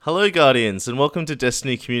Hello, Guardians, and welcome to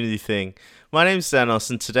Destiny Community Thing. My name's Thanos,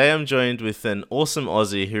 and today I'm joined with an awesome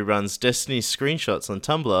Aussie who runs Destiny screenshots on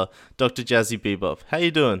Tumblr, Dr. Jazzy Bebop. How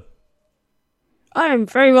you doing? I'm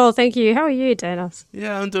very well, thank you. How are you, Danos?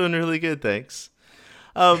 Yeah, I'm doing really good, thanks.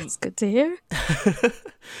 It's good to hear.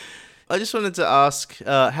 I just wanted to ask,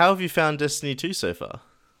 how have you found Destiny 2 so far?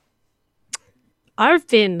 I've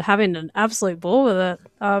been having an absolute ball with it.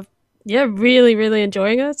 Yeah, really, really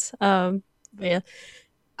enjoying it. Yeah,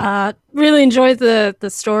 really enjoyed the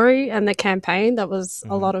story and the campaign. That was a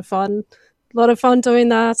Mm-hmm. lot of fun. A lot of fun doing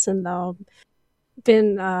that, and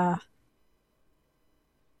been um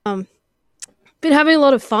been having a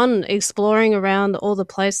lot of fun exploring around all the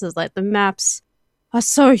places. Like the maps are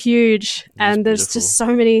so huge, It is and there's beautiful. just so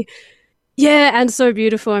many. Yeah, and so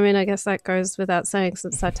beautiful. I mean, I guess that goes without saying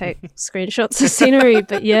since I take screenshots of scenery.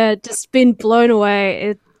 But yeah, just been blown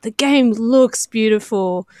away. The game looks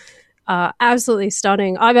beautiful, absolutely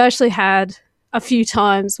stunning. I've actually had a few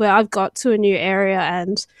times where I've got to a new area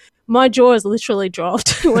and my jaw has literally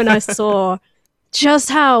dropped when I saw just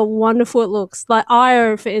how wonderful it looks. Like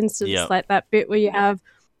Io, for instance, Yep. like that bit where you have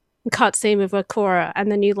a cutscene with Akora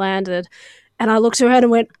and then you landed, and I looked around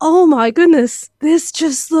and went, "Oh my goodness, this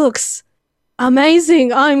just looks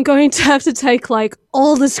amazing. I'm going to have to take like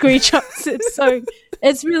all the screenshots."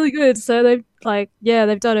 It's really good. So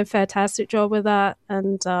they've done a fantastic job with that,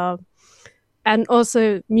 and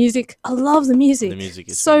also music. I love the The music. music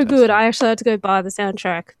is So good. fantastic. I actually had to go buy the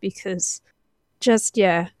soundtrack because just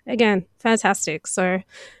yeah, again, fantastic. So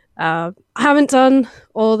I haven't done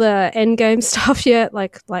all the end game stuff yet,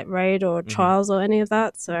 like raid or Mm-hmm. trials or any of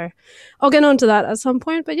that. So I'll get onto that at some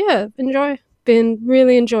point. But yeah, been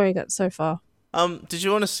really enjoying it so far. Did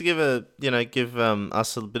you want us to give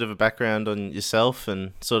us a bit of a background on yourself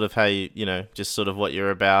and sort of how just sort of what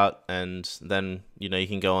you're about, and then you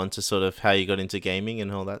can go on to sort of how you got into gaming and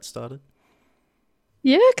how that started.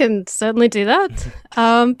 Yeah, I can certainly do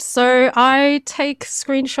that. So I take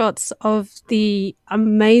screenshots of the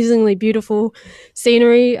amazingly beautiful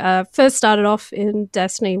scenery. First started off in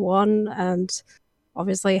Destiny 1 and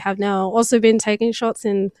obviously have now also been taking shots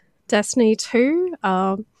in Destiny 2.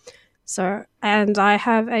 And I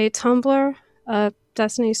have a Tumblr,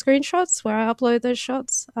 Destiny screenshots, where I upload those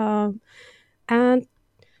shots. And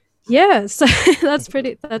yeah, so that's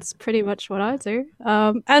pretty much what I do.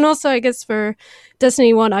 And also, I guess for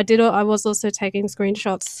Destiny 1, I was also taking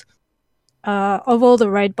screenshots of all the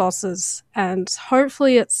raid bosses, and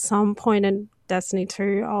hopefully at some point in Destiny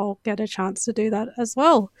 2, I'll get a chance to do that as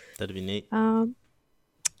well. That'd be neat. Um,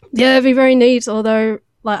 yeah, it'd be very neat. Although,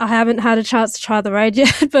 like, I haven't had a chance to try the raid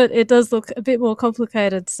yet, but it does look a bit more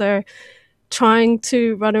complicated. So, trying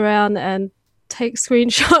to run around and take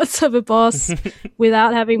screenshots of a boss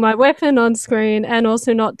without having my weapon on screen and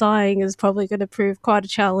also not dying is probably going to prove quite a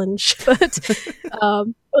challenge. But I'll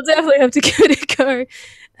definitely have to give it a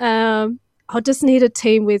go. I'll just need a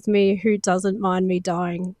team with me who doesn't mind me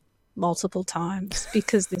dying multiple times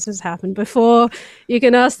because this has happened before. You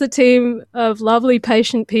can ask the team of lovely,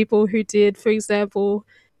 patient people who did, for example,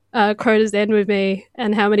 Crota's End with me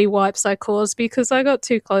and how many wipes I caused because I got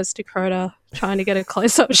too close to Crota trying to get a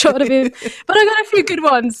close up shot of him. But I got a few good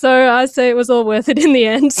ones, so I say it was all worth it in the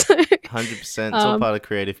end. So, 100%. It's all um, part of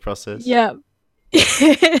creative process. yeah.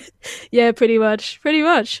 Yeah, pretty much. Pretty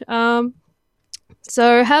much.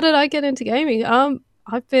 So how did I get into gaming?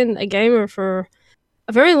 I've been a gamer for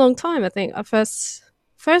a very long time, I think. I first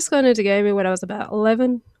got into gaming when I was about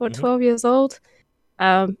 11 or Hmm. 12 years old.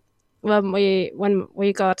 Um, when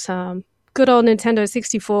we got good old Nintendo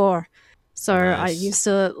 64. So I Nice. used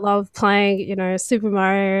to love playing, Super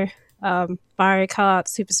Mario, Mario Kart,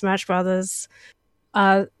 Super Smash Brothers,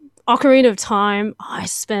 uh, Ocarina of Time. I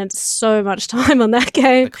spent so much time on that A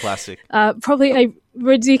game. classic. Probably a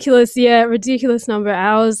ridiculous number of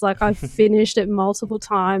hours. Like I finished it multiple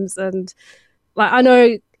times, and like I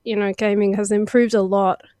know, gaming has improved a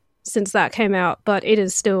lot since that came out, but it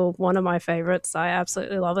is still one of my favorites. I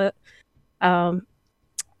absolutely love it. Um,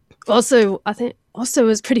 Also, I think also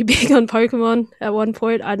was pretty big on Pokemon at one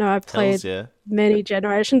point. I know I Hells played yeah. many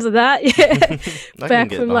generations of that. Yeah, I can back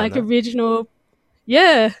get from behind like that. original,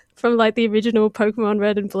 yeah, from like the original Pokemon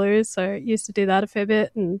Red and Blue. So used to do that a fair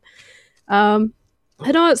bit, and um,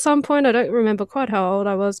 I know at some point I don't remember quite how old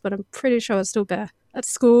I was, but I'm pretty sure I was still there. At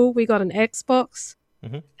school, we got an Xbox,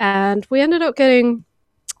 Hmm. and we ended up getting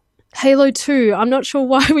Halo 2. I'm not sure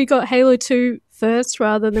why we got Halo 2 first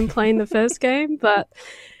rather than playing the first game, but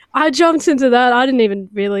I jumped into that. I didn't even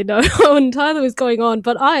really know what entirely was going on,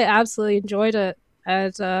 but I absolutely enjoyed it.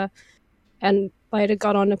 And later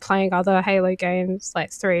got on to playing other Halo games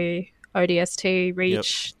like 3, ODST, Yep.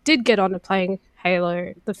 Reach. Did get on to playing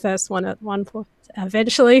Halo, the first one at one point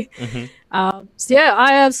eventually. Mm-hmm. So yeah,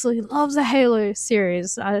 I absolutely love the Halo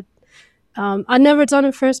series. I'd never done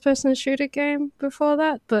a first person shooter game before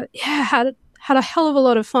that, but yeah, had a hell of a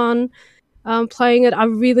lot of fun playing it. I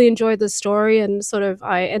really enjoyed the story, and sort of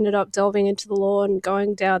I ended up delving into the lore and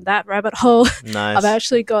going down that rabbit hole. I've Nice.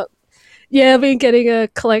 actually I've been getting a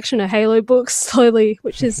collection of Halo books slowly,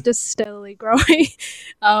 which is just steadily growing.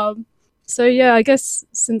 So yeah, I guess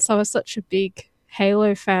since I was such a big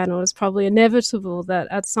Halo fan, it was probably inevitable that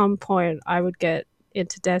at some point I would get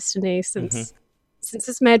into Destiny, Mm-hmm. since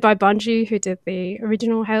it's made by Bungie, who did the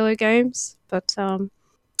original Halo games. But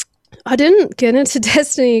I didn't get into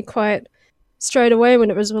Destiny quite straight away when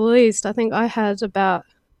it was released. I think I had about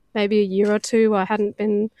maybe a year or two where I hadn't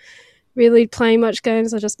been really playing much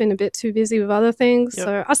games. I've just been a bit too busy with other things. Yep.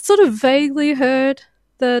 So I sort of vaguely heard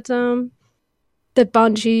that that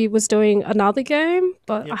Bungie was doing another game,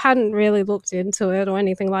 but I Yep. hadn't really looked into it or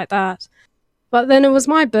anything like that. But then it was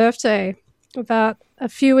my birthday, about a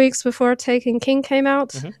few weeks before Taken King came out,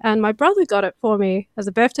 Mm-hmm. and my brother got it for me as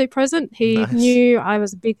a birthday present. He Nice. knew I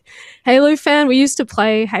was a big Halo fan. We used to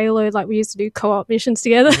play Halo, like we used to do co-op missions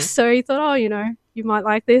together. Mm-hmm. So he thought, oh, you might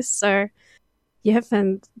like this. So yep,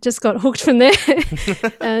 and just got hooked from there.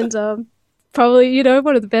 And probably,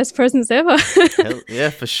 one of the best presents ever. Hell, yeah,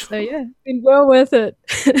 for So sure. yeah, been well worth it.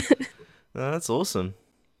 No, that's awesome.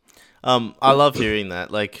 I love hearing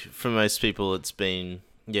that. Like for most people, it's been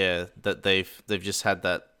that they've just had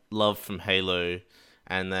that love from Halo,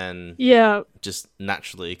 and then Yeah, just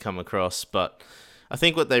naturally come across. But I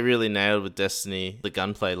think what they really nailed with Destiny, the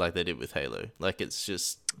gunplay, like they did with Halo, like it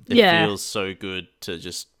yeah, feels so good to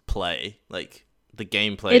just play. Like the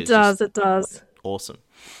gameplay it is just does. It does. awesome.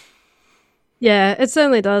 Yeah, it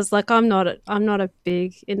certainly does. Like I'm not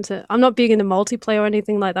big into multiplayer or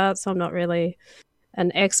anything like that, so I'm not really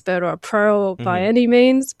an expert or a pro by Hmm. any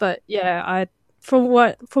means. But yeah, I from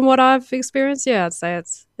what I've experienced, yeah, I'd say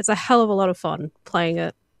it's a hell of a lot of fun playing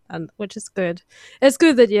it, and which is good. It's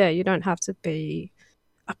good that yeah, you don't have to be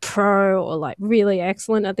a pro or like really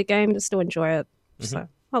excellent at the game to still enjoy it. Hmm. So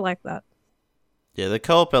I like that. Yeah, the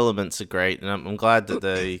co-op elements are great, and I'm glad that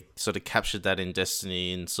they sort of captured that in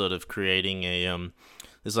Destiny and sort of creating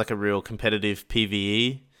there's like a real competitive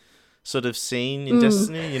PvE sort of scene in Mm,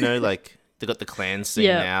 Destiny. Like they got the clan scene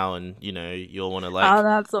yeah. now, and you all want to Oh,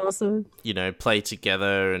 that's awesome. play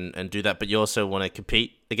together and do that, but you also want to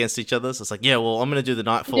compete against each other. So it's like, yeah, well, I'm gonna do the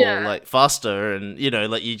Nightfall Yeah. like faster, and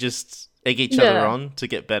like you just egg each other Yeah. on to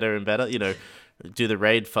get better and better. Do the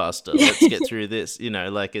raid faster. Yeah. Let's get through this.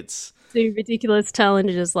 Like it's Do ridiculous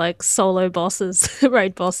challenges like solo bosses,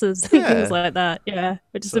 raid bosses, and things yeah. like that. Yeah,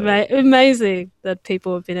 which is So amazing that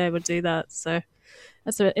people have been able to do that. So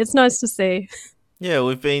it's nice to see. yeah,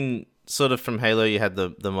 we've been sort of from Halo. You had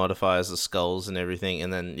the modifiers, the skulls, and everything,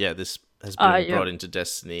 and then this has been Yeah, brought into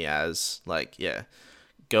Destiny as like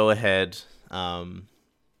go ahead,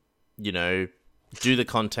 do the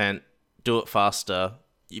content, do it faster,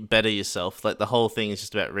 you better yourself. Like the whole thing is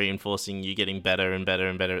just about reinforcing you getting better and better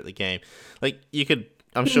and better at the game. Like you could.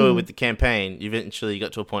 I'm sure with the campaign, you eventually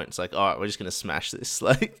got to a point. It's like, all right, we're just gonna smash this.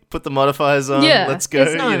 Like, put the modifiers on. yeah, Let's go.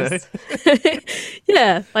 it's nice.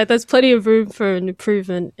 Yeah, like there's plenty of room for an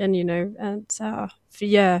improvement, and for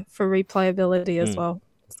replayability as Mm. well.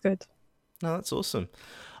 It's good. No, that's awesome.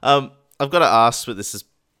 I've got to ask, but this is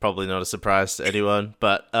probably not a surprise to anyone.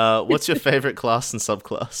 But what's your favorite class and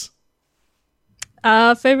subclass?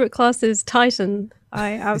 Favorite class is Titan.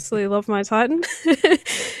 I absolutely love my Titan.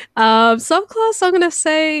 Subclass, I'm gonna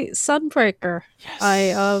say Sunbreaker.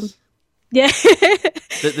 I yeah,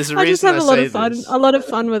 There's a I just reason have I a lot say of fun. this. A lot of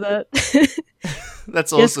fun with it.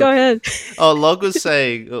 That's Yes, go awesome. ahead. Oh, Log was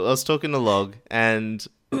saying, I was talking to Log, and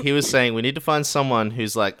he was saying we need to find someone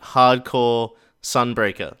who's like hardcore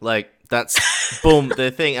Sunbreaker. Like that's boom,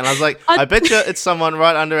 their thing. And I was like, I bet you it's someone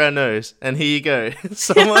right under our nose. And here you go,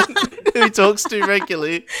 someone who he talks to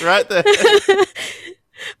regularly, right there.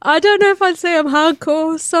 I don't know if I'd say I'm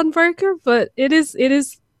hardcore Sunbreaker, but it is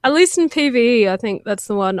at least in PvE. I think that's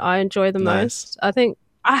the one I enjoy the Nice. most. I think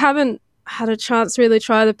I haven't had a chance to really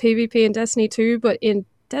try the PvP in Destiny 2, but in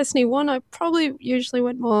Destiny 1 I probably usually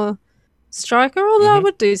went more Striker, although I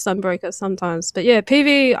would do Sunbreaker sometimes. But yeah,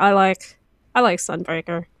 PvE I like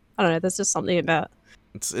Sunbreaker. I don't know, there's just something about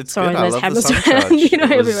It's good. throwing I those love the hammers sun around, charge. It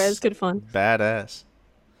everywhere. was It's good fun. badass.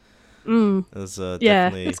 Mm, It was yeah,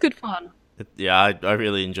 definitely it's good fun. yeah. I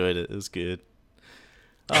really enjoyed it. It was good.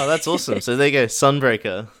 Oh, that's awesome. So there you go.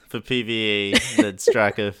 Sunbreaker for PvE, then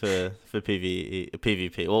Striker for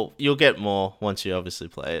PvP. Well, you'll get more once you obviously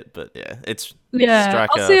play it, but yeah, it's Yeah, I'll see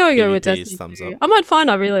Striker how I go with PvP is Destiny thumbs 2. up. I might find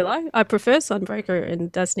I really like. I prefer Sunbreaker in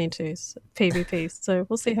Destiny 2's PvP, so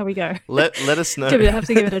we'll see how we go. Let us know. Have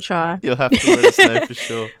to give it a try. You'll have to let us know for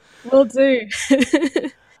sure. Will do.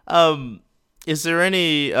 Is there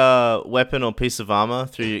any weapon or piece of armor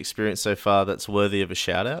through your experience so far that's worthy of a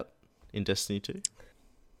shout out in Destiny 2?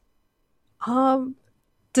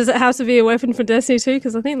 Does it have to be a weapon from Destiny 2?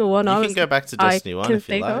 Because I think the one You can go back to Destiny 1 if you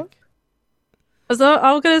think of. like. So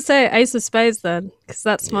I'm gonna say Ace of Spades then, because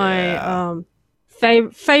that's my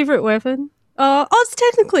favorite weapon. It's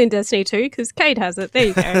technically in Destiny 2 because Cade has it. There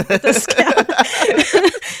you go. It does count.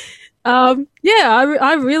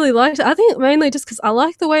 I really liked it. I think mainly just because I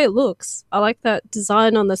like the way it looks. I like that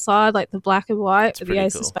design on the side, like the black and white with the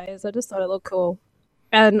Ace of Spades. I just thought it looked cool,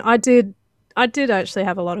 and I did actually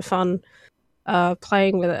have a lot of fun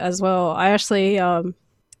playing with it as well. I actually I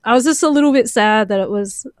was just a little bit sad that it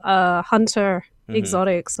was Hunter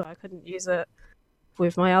exotic, so I couldn't use it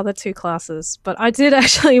with my other two classes. But I did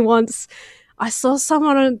actually once. I saw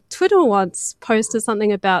someone on Twitter once posted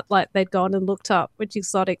something about like they'd gone and looked up which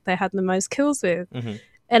exotic they had the most kills with.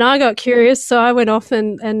 And I got curious, so I went off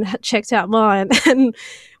and checked out mine and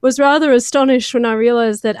was rather astonished when I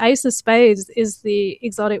realized that Ace of Spades is the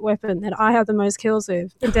exotic weapon that I have the most kills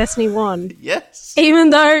with in Destiny 1. Yes.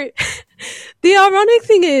 Even though the ironic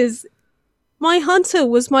thing is my Hunter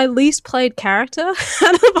was my least played character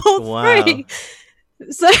out of all three.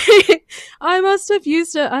 So I must have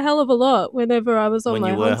used it a hell of a lot whenever I was on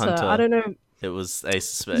my Hunter. I don't know. It was Ace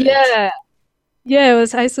of Spades. Yeah, it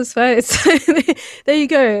was Ace of Spades. There you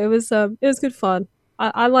go. It was good fun.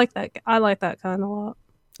 I like that. I like that kind a lot.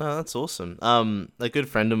 Oh, that's awesome. A good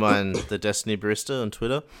friend of mine, the Destiny Barista on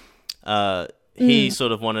Twitter, he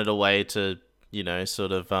sort of wanted a way to,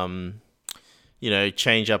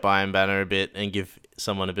 change up Iron Banner a bit and give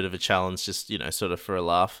someone a bit of a challenge, just, sort of for a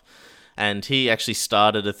laugh. And he actually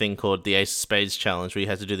started a thing called the Ace of Spades Challenge, where you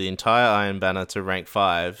had to do the entire Iron Banner to rank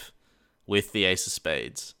 5 with the Ace of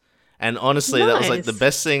Spades. And honestly, that was like the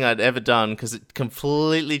best thing I'd ever done because it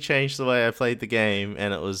completely changed the way I played the game,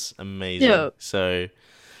 and it was amazing. Yeah. So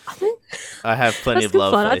I have plenty of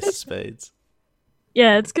love for Ace of Spades.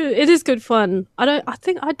 Yeah, it's good. It is good fun. I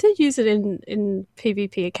think I did use it in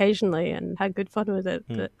PvP occasionally and had good fun with it.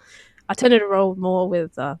 But I tended to roll more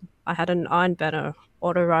with. I had an Iron Banner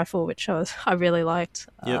auto rifle, which I really liked.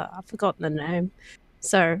 I've forgotten the name.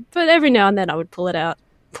 So, but every now and then I would pull out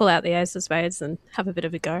the Ace of Spades and have a bit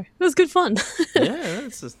of a go. It was good fun. Yeah,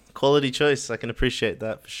 that's a quality choice. I can appreciate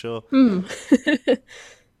that for sure.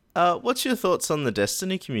 What's your thoughts on the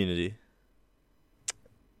Destiny community?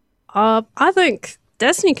 I think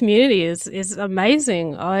Destiny community is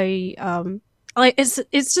amazing.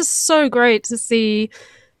 It's just so great to see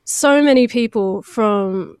so many people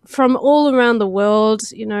from all around the world,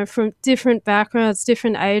 from different backgrounds,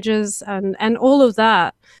 different ages, and all of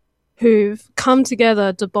that, who've come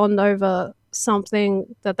together to bond over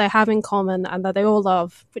something that they have in common and that they all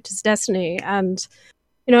love, which is Destiny. And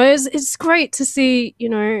it's great to see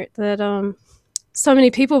that so many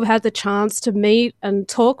people have had the chance to meet and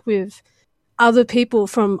talk with other people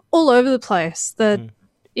from all over the place that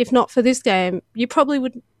if not for this game, you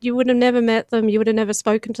would have never met them, you would have never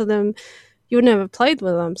spoken to them, you would never played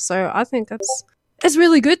with them. So I think it's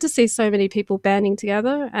really good to see so many people banding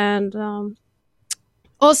together, and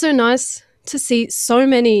also nice to see so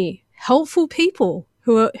many helpful people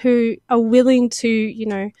who are willing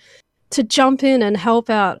to to jump in and help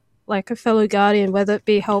out like a fellow Guardian, whether it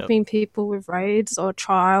be helping people with raids or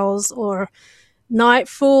trials or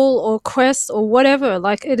Nightfall or quests or whatever.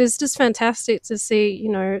 Like, it is just fantastic to see,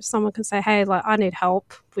 someone can say, hey, like, I need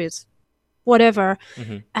help with whatever,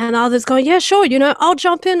 and others going, yeah, sure, I'll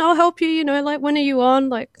jump in, I'll help you, like, when are you on,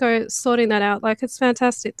 like, go sorting that out. Like, it's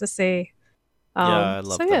fantastic to see. I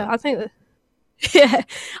love that. Yeah, I think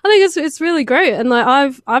it's really great, and like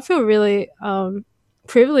I feel really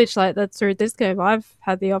privileged like that through this game. I've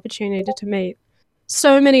had the opportunity to meet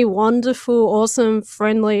so many wonderful, awesome,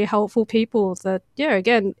 friendly, helpful people that,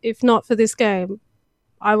 again, if not for this game,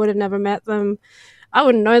 I would have never met them. I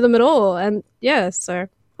wouldn't know them at all. And so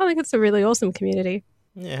I think it's a really awesome community.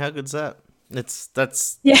 Yeah, how good's that?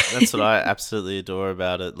 That's what I absolutely adore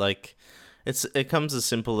about it. Like, it comes as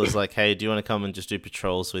simple as like, hey, do you want to come and just do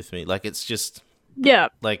patrols with me? Like, it's just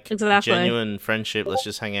like exactly. Genuine friendship. Let's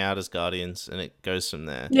just hang out as Guardians, and it goes from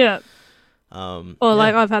there.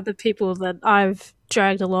 Like I've had the people that I've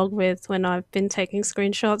dragged along with when I've been taking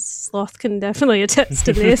screenshots. Sloth can definitely attest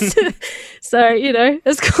to this. So, you know,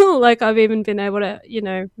 it's cool. Like, I've even been able to, you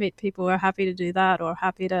know, meet people who are happy to do that or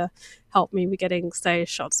happy to help me with getting, say,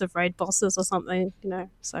 shots of raid bosses or something, you know.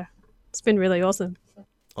 So it's been really awesome.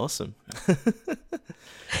 Awesome.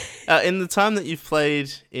 In the time that you've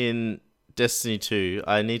played in Destiny 2,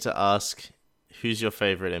 I need to ask, who's your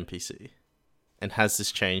favorite NPC? And has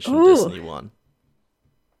this changed from Destiny 1?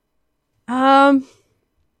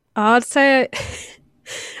 I'd say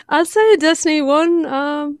Destiny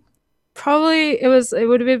 1, probably it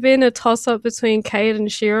would have been a toss up between Cayde and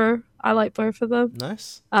Shiro. I like both of them.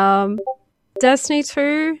 Nice. Destiny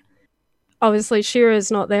 2, obviously Shiro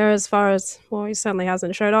is not there as far as, well, he certainly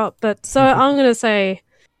hasn't showed up, but so I'm going to say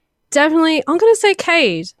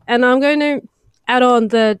Cayde, and I'm going to add on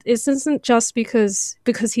that it isn't just because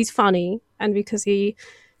he's funny and because he,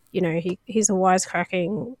 you know, he's a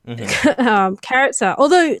wisecracking character.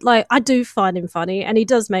 Although, like, I do find him funny and he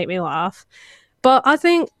does make me laugh. But I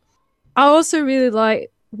think I also really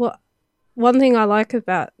like one thing I like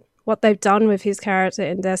about what they've done with his character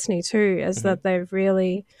in Destiny 2 is that they've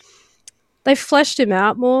fleshed him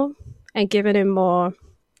out more and given him more.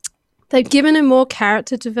 They've given him more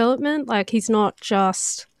character development. Like, he's not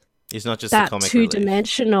just that comic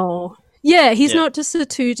two-dimensional. Yeah, he's not just a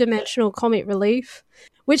two-dimensional comic relief.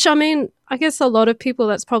 Which, I mean, I guess a lot of people,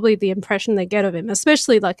 that's probably the impression they get of him,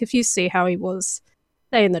 especially, like, if you see how he was,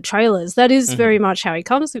 say, in the trailers. That is very much how he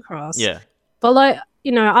comes across. Yeah. But, like,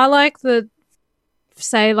 you know, I like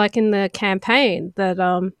say, like, in the campaign that,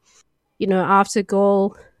 you know, after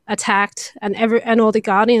Gaul attacked and all the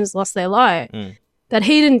Guardians lost their light, that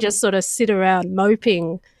he didn't just sort of sit around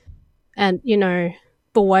moping and, you know,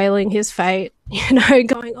 bewailing his fate, you know,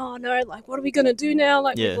 going, oh, no, like, what are we going to do now?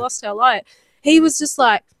 Like, we've lost our light. He was just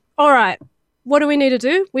like, all right, what do we need to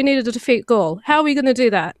do? We need to defeat Gaul. How are we going to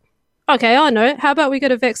do that? Okay, I know. How about we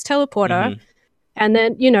get a Vex teleporter? And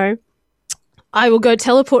then, you know, I will go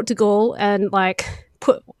teleport to Gaul and, like,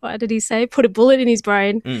 what did he say? Put a bullet in his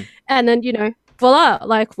brain. And then, you know, voila,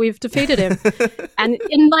 like, we've defeated him. And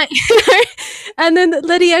in, like, you know, and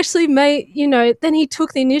then he actually made, you know, then he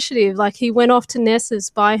took the initiative. Like, he went off to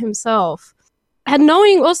Nessus by himself. And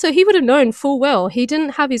knowing also, he would have known full well he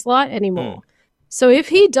didn't have his light anymore. So if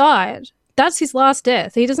he died, that's his last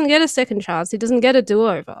death. He doesn't get a second chance. He doesn't get a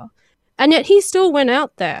do-over. And yet he still went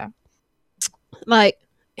out there. Like,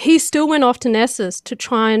 he still went off to Nessus to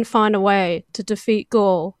try and find a way to defeat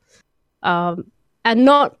Gaul. And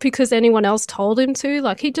not because anyone else told him to.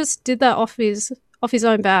 Like, he just did that off his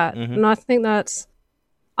own bat. And I think that's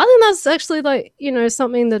actually, like, you know,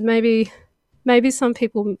 something that maybe some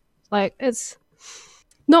people, like, it's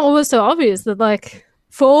not always so obvious that, like,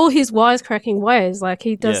 for all his wisecracking ways, like,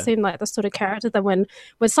 he does seem like the sort of character that when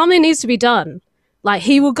something needs to be done, like,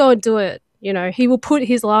 he will go and do it. You know, he will put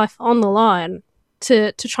his life on the line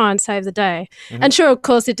to try and save the day. And sure, of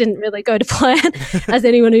course, it didn't really go to plan, as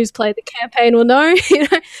anyone who's played the campaign will know. You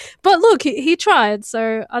know, but look, he tried.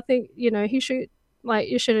 So I think, you know, you should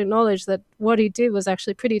acknowledge that what he did was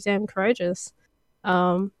actually pretty damn courageous.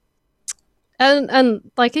 And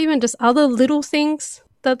like, even just other little things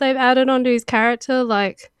that they've added onto his character,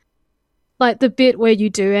 like the bit where you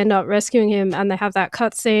do end up rescuing him and they have that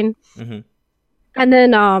cutscene. And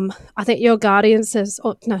then I think your Guardian says,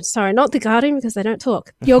 oh, no, sorry, not the Guardian because they don't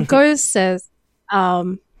talk. Your Ghost says,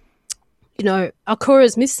 you know,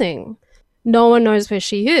 Akura's missing. No one knows where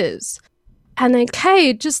she is. And then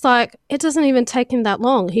Cayde, just like, it doesn't even take him that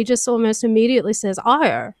long. He just almost immediately says,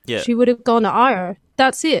 Io. Yeah. She would have gone to Io.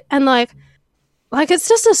 That's it. And like, it's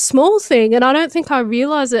just a small thing. And I don't think I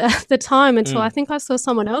realized it at the time until I think I saw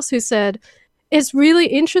someone else who said, it's really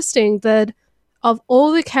interesting that of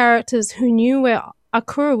all the characters who knew where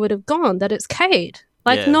Akura would have gone, that it's Cayde.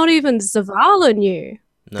 Like, not even Zavala knew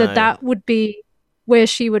that would be where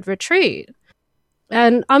she would retreat.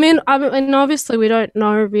 And I mean, obviously we don't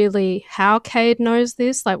know really how Cayde knows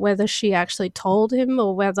this, like whether she actually told him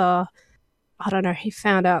or whether, I don't know, he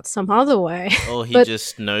found out some other way. Or he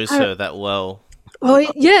just knows her that well. Oh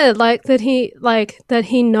yeah, like that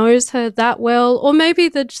he knows her that well, or maybe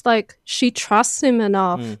that, like, she trusts him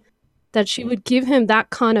enough that she would give him that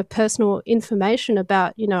kind of personal information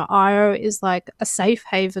about, you know, Io is like a safe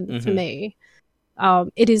haven for me.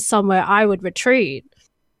 It is somewhere I would retreat.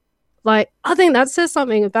 Like, I think that says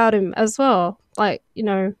something about him as well. Like, you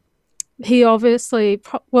know, he obviously,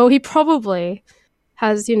 he probably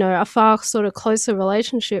has, you know, a far sort of closer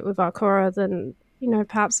relationship with Akura than, you know,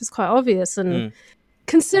 perhaps is quite obvious. And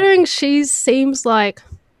considering she seems like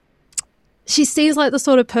the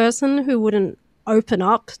sort of person who wouldn't open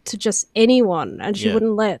up to just anyone, and she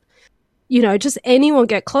wouldn't let, just anyone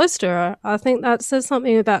get close to her. I think that says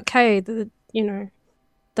something about Cade, that,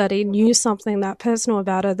 that he knew something that personal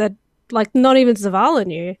about her that, like, not even Zavala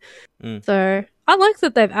knew. So I like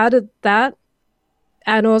that they've added that.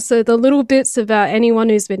 And also the little bits about anyone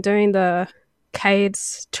who's been doing the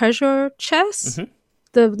Cade's treasure chest,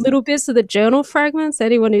 the little bits of the journal fragments,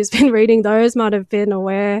 anyone who's been reading those might have been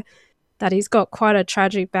aware that he's got quite a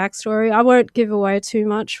tragic backstory. I won't give away too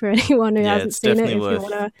much for anyone who hasn't seen it. Yeah, it's definitely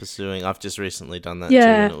worth pursuing. I've just recently done that too,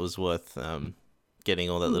 and it was worth getting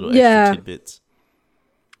all that little extra tidbits.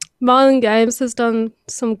 Marlin Games has done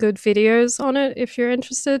some good videos on it if you're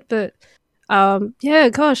interested, but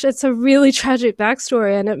gosh, it's a really tragic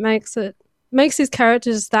backstory, and it makes his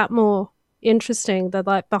characters that more interesting. That,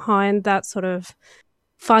 like, behind that sort of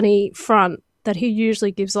funny front that he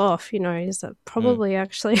usually gives off, is that probably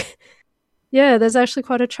actually, there's actually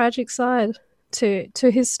quite a tragic side to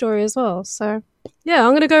his story as well. So yeah,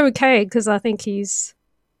 I'm gonna go with Cade because I think he's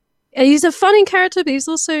a funny character, but he's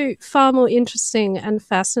also far more interesting and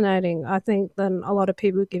fascinating, I think, than a lot of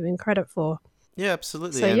people give him credit for. Yeah,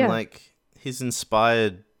 absolutely. So, and like, he's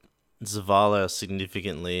inspired Zavala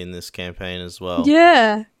significantly in this campaign as well.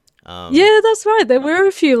 Yeah. That's right. There were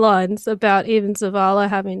a few lines about even Zavala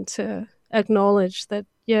having to acknowledge that,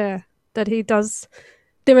 that he does.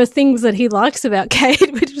 There are things that he likes about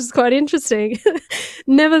Cade, which is quite interesting.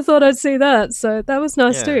 Never thought I'd see that. So that was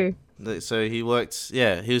nice too. So he worked,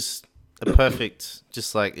 he was a perfect,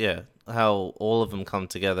 just like, how all of them come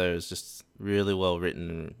together is just really well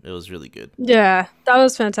written. It was really good. Yeah, that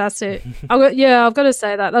was fantastic. I've got to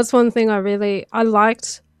say that. That's one thing I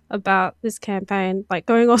liked about this campaign, like,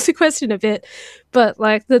 going off the question a bit, but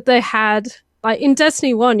like that they had, like, in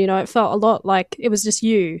Destiny 1, it felt a lot like it was just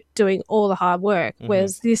you doing all the hard work,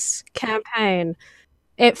 whereas this campaign,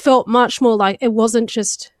 it felt much more like it wasn't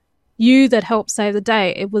just you that helped save the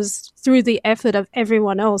day. It was through the effort of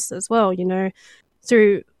everyone else as well,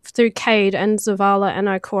 through Cade and Zavala and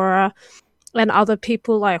Ikora and other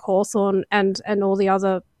people like Hawthorne and all the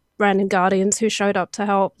other random Guardians who showed up to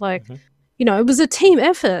help. Like, it was a team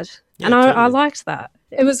effort, and I liked that.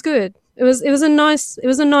 It was good. It was a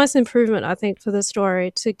nice improvement, I think, for the story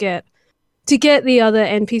to get the other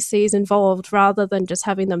NPCs involved rather than just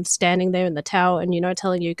having them standing there in the tower and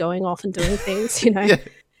telling you going off and doing things,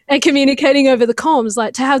 and communicating over the comms.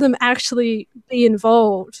 Like, to have them actually be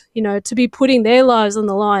involved, to be putting their lives on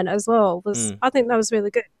the line as well I think that was really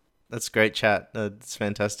good. That's great chat. It's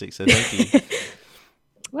fantastic. So thank you.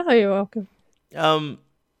 Well, you're welcome.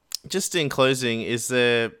 Just in closing, is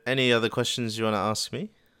there any other questions you want to ask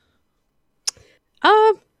me?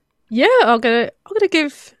 Yeah, I'm gonna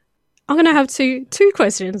have two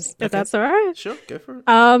questions, if that's all right. Sure, go for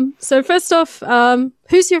it. So first off,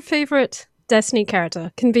 who's your favorite Destiny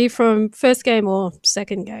character? Can be from first game or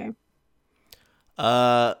second game.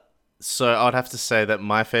 So I'd have to say that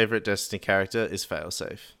my favorite Destiny character is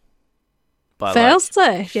Failsafe.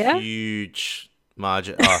 Failsafe, yeah. Huge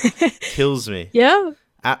margin. Kills me. Yeah.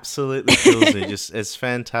 Absolutely kills me. Just, it's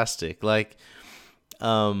fantastic. Like,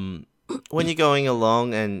 when you're going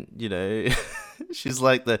along and, she's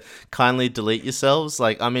like the kindly delete yourselves,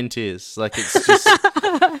 like, I'm in tears. Like, it's just,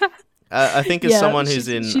 I think as someone who's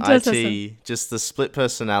in IT, just the split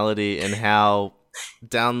personality and how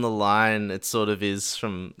down the line it sort of is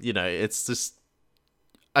from, it's just,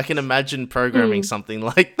 I can imagine programming something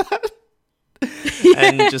like that.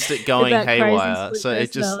 And just it going haywire. So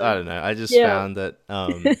it just, I don't know. I just found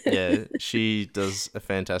that, she does a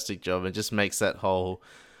fantastic job and just makes that whole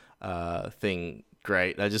thing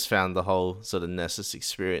great. I just found the whole sort of Nessus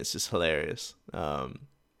experience just hilarious.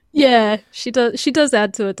 Yeah, she does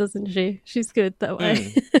add to it, doesn't she? She's good that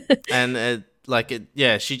way. And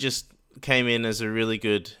she just came in as a really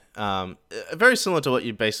good, very similar to what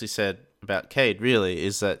you basically said about Cade, really,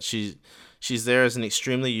 is that she's there as an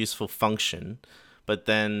extremely useful function, but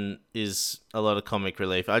then is a lot of comic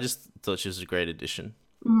relief. I just thought she was a great addition.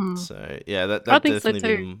 So yeah, that definitely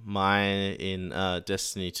been mine in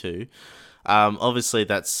Destiny 2. Obviously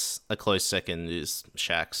that's a close second is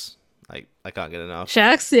Shaxx. Like, I can't get enough.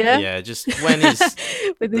 Shaxx, yeah. Yeah, just when he's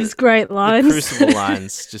with his great lines, the Crucible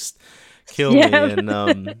lines just kill me,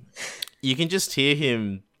 and you can just hear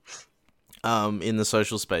him in the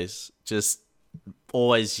social space just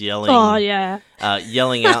always yelling. Oh yeah.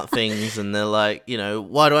 Yelling out things, and they're like,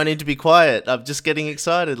 why do I need to be quiet? I'm just getting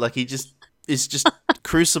excited. Like, he just is just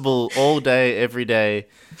Crucible all day, every day.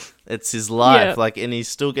 It's his life. Like, and he's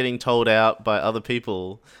still getting told out by other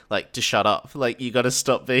people, like, to shut up. Like, you got to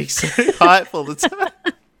stop being so hype all the time.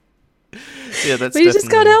 Yeah, that's. But you just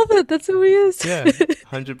can't help it. That's who he is. Yeah,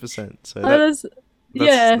 100%. So that's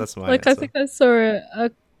my like answer. I think I saw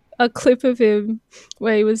a clip of him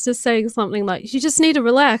where he was just saying something like, "You just need to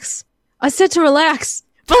relax." I said to relax,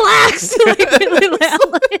 relax, like really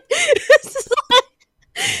loudly.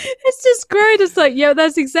 It's just great. It's like, yeah,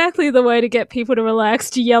 that's exactly the way to get people to relax,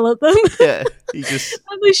 to yell at them. Yeah, he just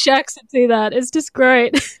Only Shaq can do that. It's just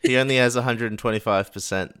great. he only has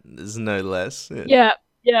 125%. There's no less. Yeah.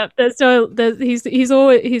 Yeah, yeah. He's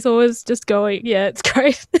always just going. Yeah, it's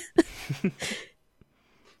great.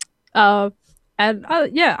 And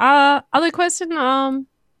yeah. Other question.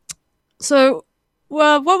 So,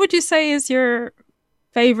 well, what would you say is your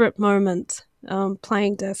favorite moment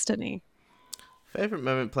playing Destiny? Favorite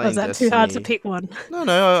moment Or is playing that too hard to Destiny? pick one?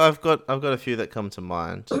 No, I've got a few that come to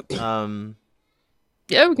mind.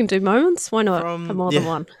 Yeah, we can do moments. Why not? For From more than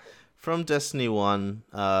one. from Destiny 1,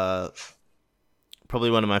 probably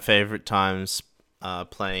one of my favorite times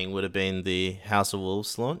playing would have been the House of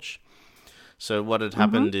Wolves launch. So what had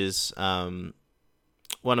happened is one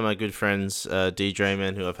of my good friends, D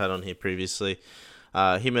Drayman, who I've had on here previously,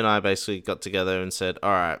 him and I basically got together and said, all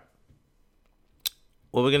right,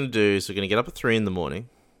 what we're going to do is we're going to get up at 3 in the morning.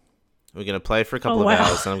 We're going to play for a couple of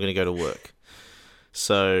hours, and I'm going to go to work.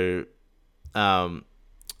 So,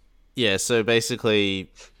 yeah, so basically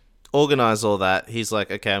organize all that. He's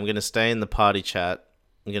like, okay, I'm going to stay in the party chat.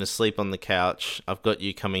 I'm going to sleep on the couch. I've got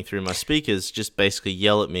you coming through my speakers. Just basically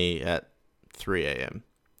yell at me at 3 a.m.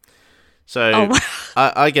 So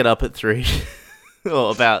I get up at 3,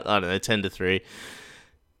 or about, I don't know, 10 to 3,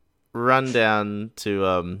 run down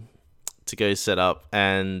to go set up,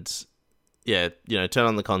 and yeah, turn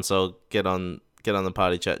on the console, get on the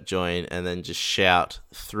party chat, join, and then just shout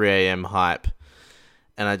 3 a.m. hype.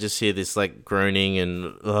 And I just hear this like groaning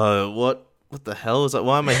and what the hell is that?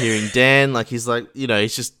 Why am I hearing Dan? Like he's like,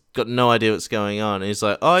 he's just got no idea what's going on. And he's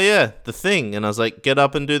like, oh yeah, the thing. And I was like, get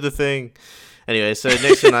up and do the thing. Anyway, so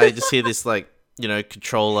next thing I just hear this like,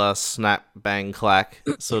 controller snap, bang, clack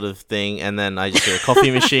sort of thing. And then I just hear a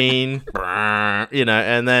coffee machine,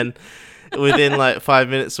 and then within like 5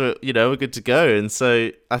 minutes, we're good to go. And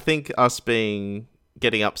so I think us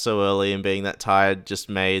getting up so early and being that tired just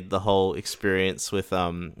made the whole experience with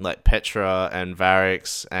like Petra and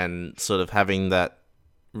Variks and sort of having that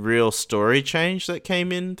real story change that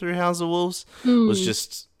came in through House of Wolves was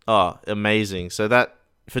just amazing. So that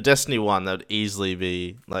for Destiny 1, that would easily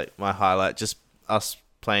be like my highlight, just us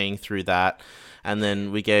playing through that. And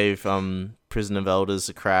then we gave Prison of Elders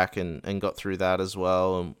a crack and got through that as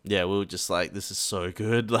well. And yeah, we were just like, this is so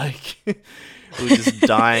good. Like we were just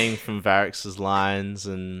dying from Variks' lines,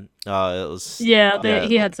 and it was he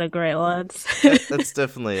had some great lines. that's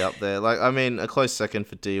definitely up there. Like, I mean, a close second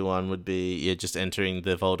for D1 would be just entering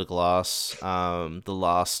the Vault of Glass, the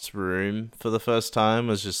last room for the first time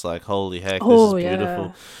was just like, holy heck, this is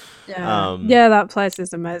beautiful. Yeah, that place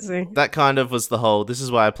is amazing. That kind of was the whole, this is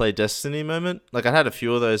why I play Destiny moment. Like, I'd had a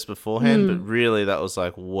few of those beforehand, but really that was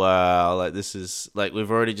like, wow, like this is, like, we've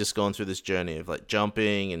already just gone through this journey of like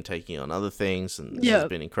jumping and taking on other things, and this has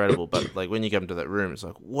been incredible. But like when you come to that room, it's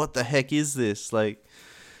like, what the heck is this? Like,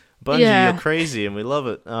 Bungie, you're crazy, and we love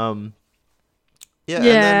it.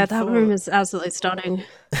 Yeah, that room is absolutely stunning.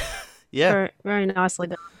 Yeah. Very, very nicely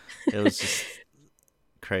done. It was just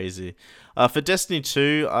crazy. For Destiny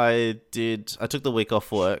 2, I took the week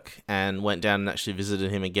off work and went down and actually visited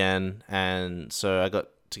him again. And so I got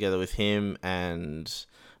together with him and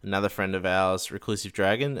another friend of ours, Reclusive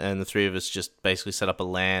Dragon, and the three of us just basically set up a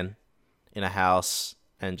LAN in a house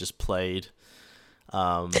and just played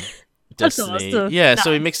Destiny. Awesome. Yeah, so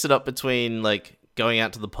we mixed it up between like going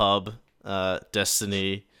out to the pub,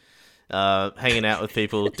 Destiny, hanging out with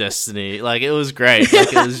people, Destiny. Like, it was great.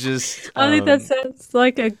 Like, it was just I think that sounds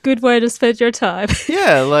like a good way to spend your time.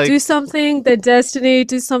 Yeah, like do something, then Destiny,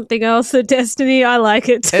 do something else, then Destiny. I like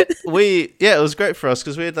it. It was great for us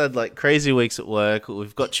because we had like crazy weeks at work.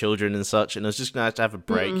 We've got children and such, and it was just nice to have a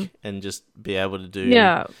break and just be able to do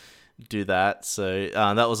that. So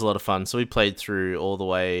that was a lot of fun. So we played through all the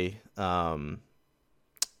way up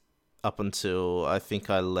until I think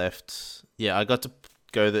I left. Yeah, I got to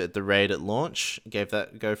go the raid at launch, gave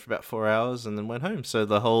that a go for about 4 hours, and then went home. So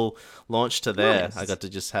the whole launch to there, I got to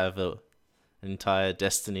just have an entire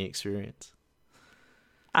Destiny experience.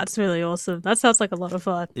 That's really awesome. That sounds like a lot of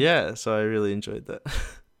fun. Yeah, so I really enjoyed that.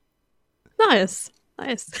 Nice.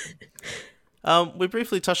 We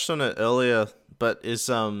briefly touched on it earlier, but is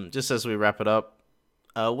just as we wrap it up,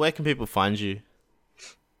 where can people find you?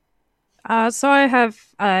 So I have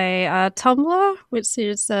a Tumblr, which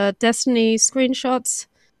is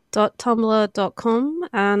destinyscreenshots.tumblr.com,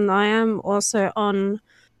 and I am also on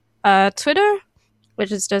Twitter,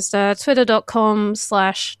 which is just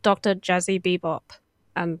twitter.com/Dr. Jazzy Bebop.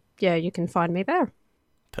 And yeah, you can find me there.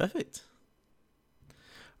 Perfect.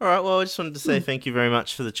 All right, well, I just wanted to say thank you very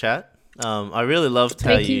much for the chat. I really loved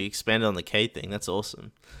how you expanded on the Cade thing. That's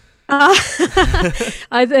awesome.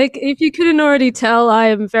 I think if you couldn't already tell, I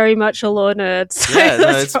am very much a lore nerd. So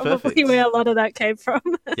that's probably perfect. Where a lot of that came from.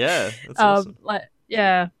 Yeah, that's awesome.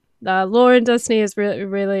 Lore in Destiny is really,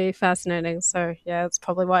 really fascinating. So yeah, that's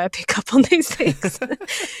probably why I pick up on these things.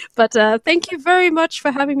 But thank you very much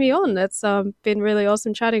for having me on. It's been really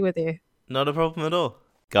awesome chatting with you. Not a problem at all.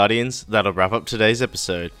 Guardians, that'll wrap up today's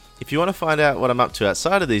episode. If you want to find out what I'm up to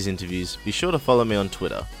outside of these interviews, be sure to follow me on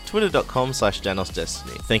Twitter,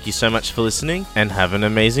 twitter.com/DanosDestiny. Thank you so much for listening, and have an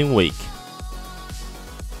amazing week.